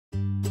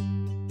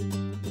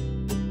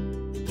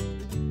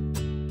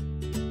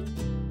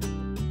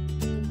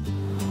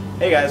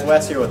Hey guys,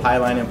 Wes here with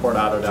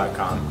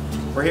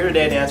HighlineImportAuto.com. We're here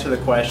today to answer the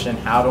question,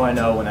 how do I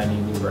know when I need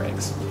new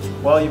brakes?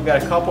 Well, you've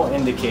got a couple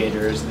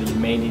indicators that you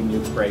may need new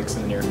brakes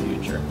in the near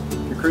future.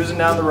 If you're cruising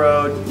down the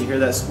road, you hear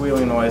that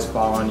squealing noise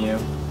fall on you,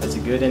 that's a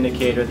good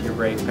indicator that your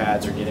brake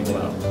pads are getting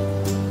low.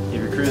 If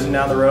you're cruising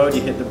down the road,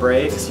 you hit the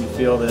brakes, you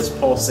feel this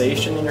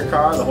pulsation in your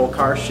car, the whole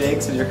car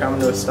shakes as you're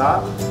coming to a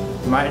stop,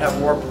 you might have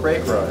warped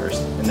brake rotors.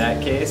 In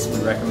that case,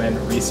 we recommend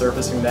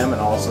resurfacing them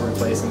and also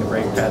replacing the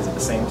brake pads at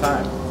the same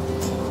time.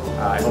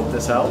 I hope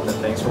this helped, and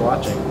thanks for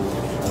watching.